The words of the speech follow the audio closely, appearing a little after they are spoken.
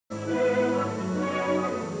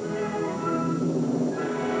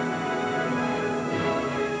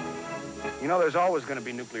know, there's always going to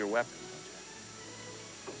be nuclear weapons.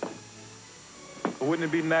 But wouldn't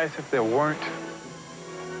it be nice if there weren't?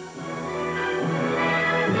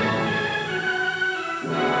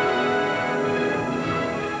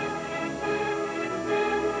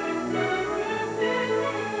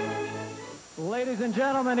 Ladies and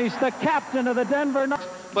gentlemen, he's the captain of the Denver Nuggets.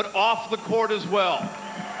 But off the court as well.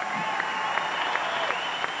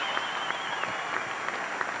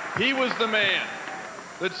 He was the man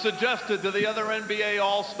that suggested to the other NBA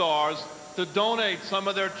All-Stars to donate some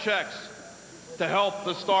of their checks to help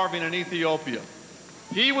the starving in Ethiopia.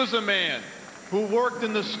 He was a man who worked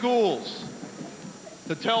in the schools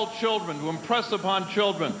to tell children, to impress upon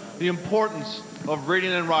children the importance of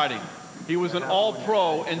reading and writing. He was an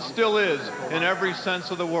all-pro and still is in every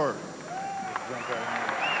sense of the word.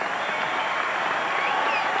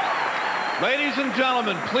 Ladies and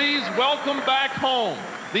gentlemen, please welcome back home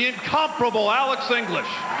the incomparable Alex English.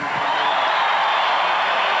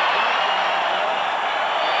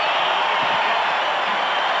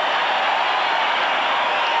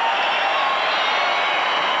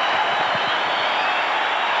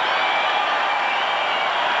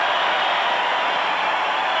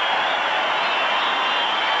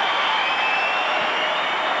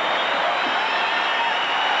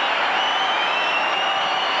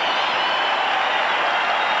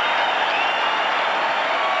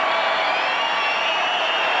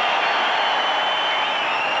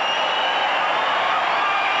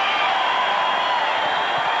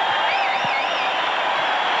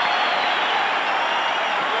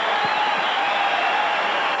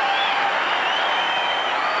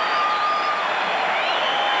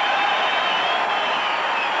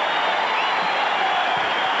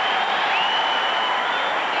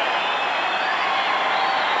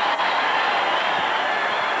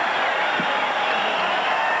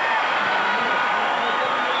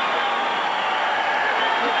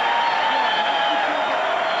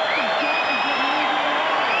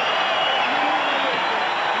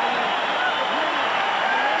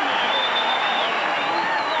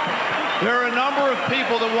 There are a number of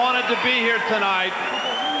people that wanted to be here tonight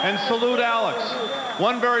and salute Alex.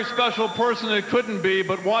 One very special person that couldn't be,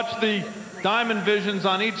 but watch the diamond visions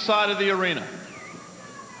on each side of the arena.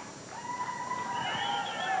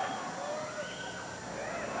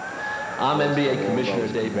 I'm NBA Commissioner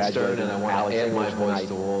David Stern, and I want to add my voice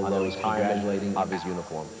to all those congratulating of his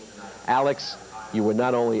uniform. Alex, you were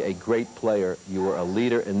not only a great player, you were a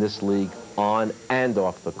leader in this league on and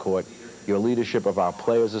off the court. Your leadership of our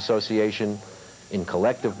Players Association in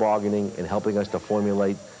collective bargaining, in helping us to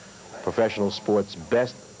formulate professional sports'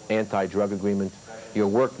 best anti-drug agreement. Your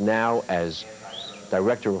work now as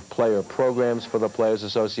Director of Player Programs for the Players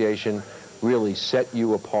Association really set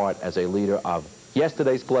you apart as a leader of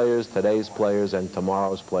yesterday's players, today's players, and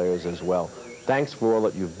tomorrow's players as well. Thanks for all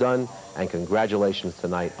that you've done, and congratulations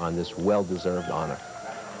tonight on this well-deserved honor.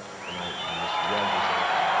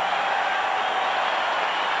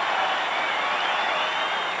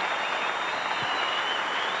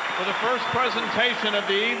 For the first presentation of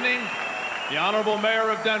the evening, the Honorable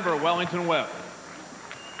Mayor of Denver, Wellington Webb.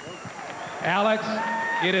 Alex,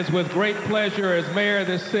 it is with great pleasure as mayor of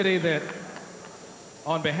this city that,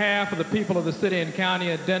 on behalf of the people of the city and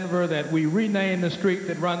county of Denver, that we rename the street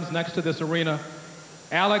that runs next to this arena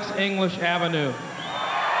Alex English Avenue.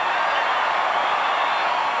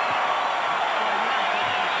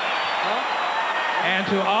 And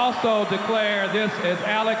to also declare this as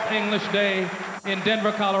Alex English Day in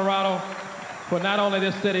Denver, Colorado, for not only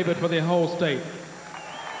this city, but for the whole state.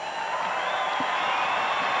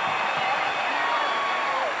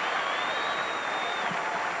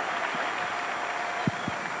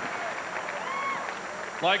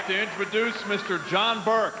 I'd like to introduce Mr. John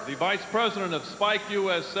Burke, the Vice President of Spike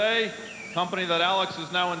USA, company that Alex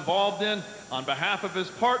is now involved in. On behalf of his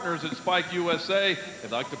partners at Spike USA,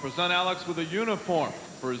 I'd like to present Alex with a uniform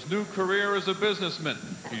for his new career as a businessman.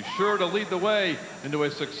 He's sure to lead the way into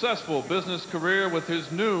a successful business career with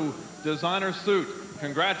his new designer suit.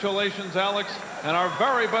 Congratulations, Alex, and our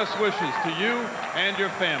very best wishes to you and your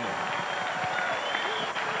family.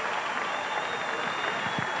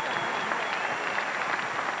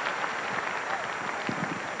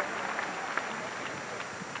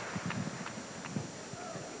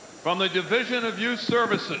 From the Division of Youth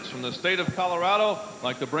Services from the state of Colorado, I'd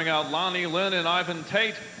like to bring out Lonnie Lynn and Ivan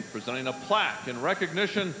Tate, presenting a plaque in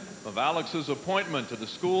recognition of Alex's appointment to the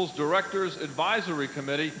school's Directors Advisory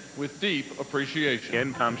Committee with deep appreciation.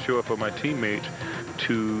 And I'm sure for my teammates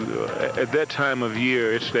to, at that time of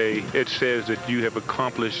year, it says that you have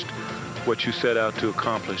accomplished what you set out to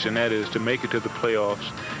accomplish, and that is to make it to the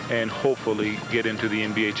playoffs and hopefully get into the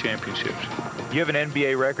NBA championships. You have an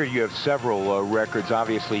NBA record. You have several records,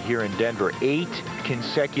 obviously, here in Denver. 8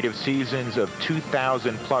 consecutive seasons of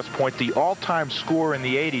 2,000-plus points, the all-time score in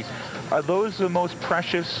the 80s. Are those the most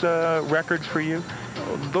precious records for you?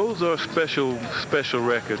 Those are special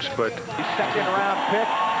records, but... Second-round pick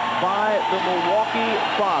by the Milwaukee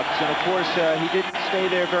Bucks. And, of course, he didn't stay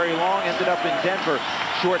there very long, ended up in Denver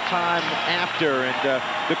short time after. And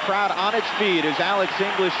the crowd on its feet as Alex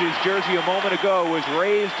English's jersey a moment ago was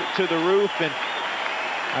raised to the roof. And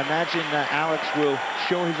I imagine Alex will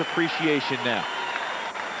show his appreciation now.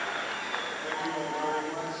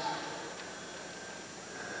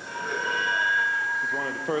 It's one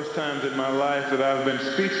of the first times in my life that I've been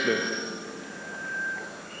speechless.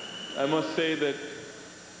 I must say that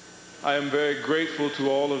I am very grateful to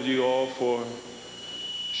all of you all for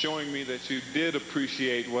showing me that you did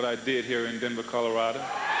appreciate what I did here in Denver, Colorado.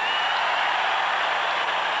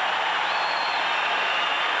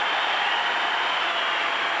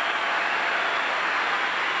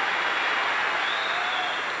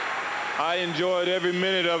 I enjoyed every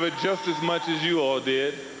minute of it just as much as you all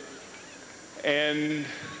did. And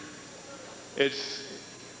it's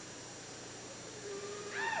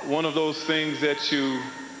one of those things that you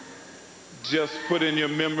just put in your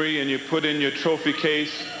memory and you put in your trophy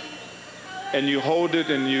case and you hold it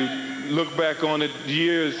and you look back on it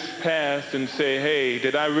years past and say, hey,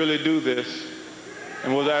 did I really do this?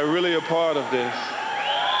 And was I really a part of this?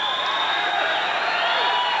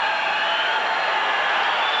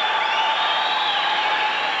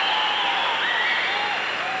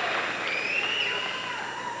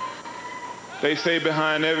 They say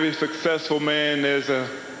behind every successful man there's a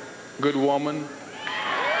good woman.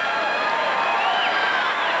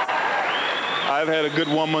 I've had a good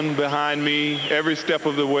woman behind me every step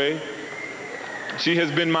of the way. She has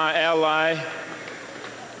been my ally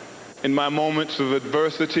in my moments of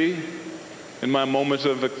adversity, in my moments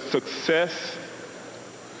of success,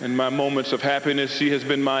 in my moments of happiness. She has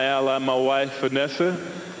been my ally, my wife, Vanessa,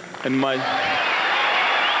 and my...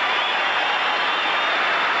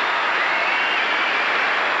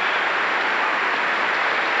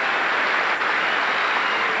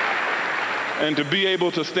 And to be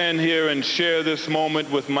able to stand here and share this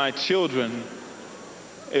moment with my children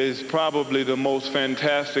is probably the most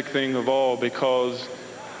fantastic thing of all, because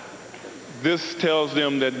this tells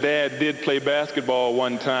them that Dad did play basketball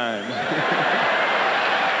one time.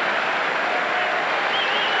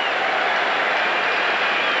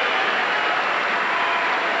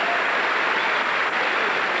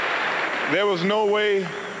 There was no way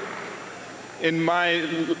in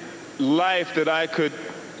my life that I could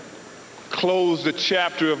close the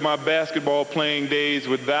chapter of my basketball playing days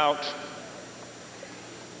without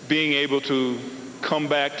being able to come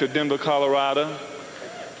back to Denver, Colorado,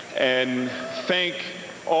 and thank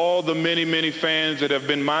all the many, many fans that have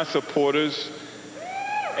been my supporters,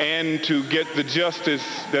 and to get the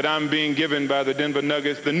justice that I'm being given by the Denver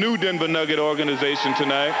Nuggets, the new Denver Nugget organization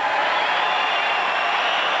tonight.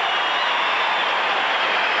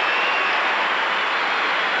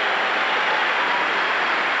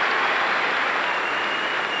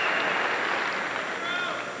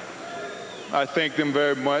 I thank them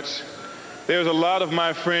very much. There's a lot of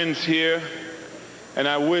my friends here, and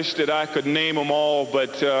I wish that I could name them all,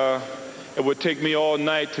 but it would take me all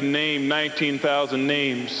night to name 19,000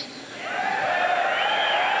 names.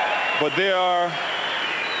 But there are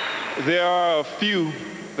a few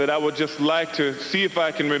that I would just like to see if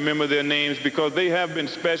I can remember their names, because they have been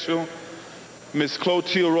special. Miss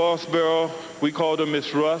Clotilde Rossborough, we called her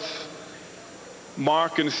Miss Russ.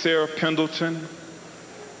 Mark and Sarah Pendleton.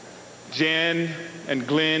 Jan and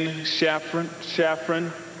Glenn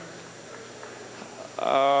Shafran.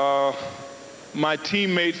 My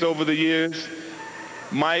teammates over the years,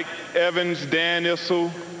 Mike Evans, Dan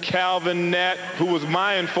Issel, Calvin Nat, who was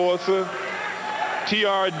my enforcer,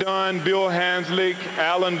 T.R. Dunn, Bill Hanslick,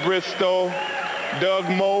 Alan Bristow, Doug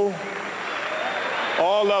Moe.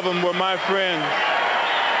 All of them were my friends.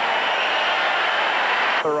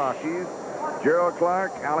 The Rockies, Gerald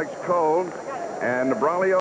Clark, Alex Cole, and Braulio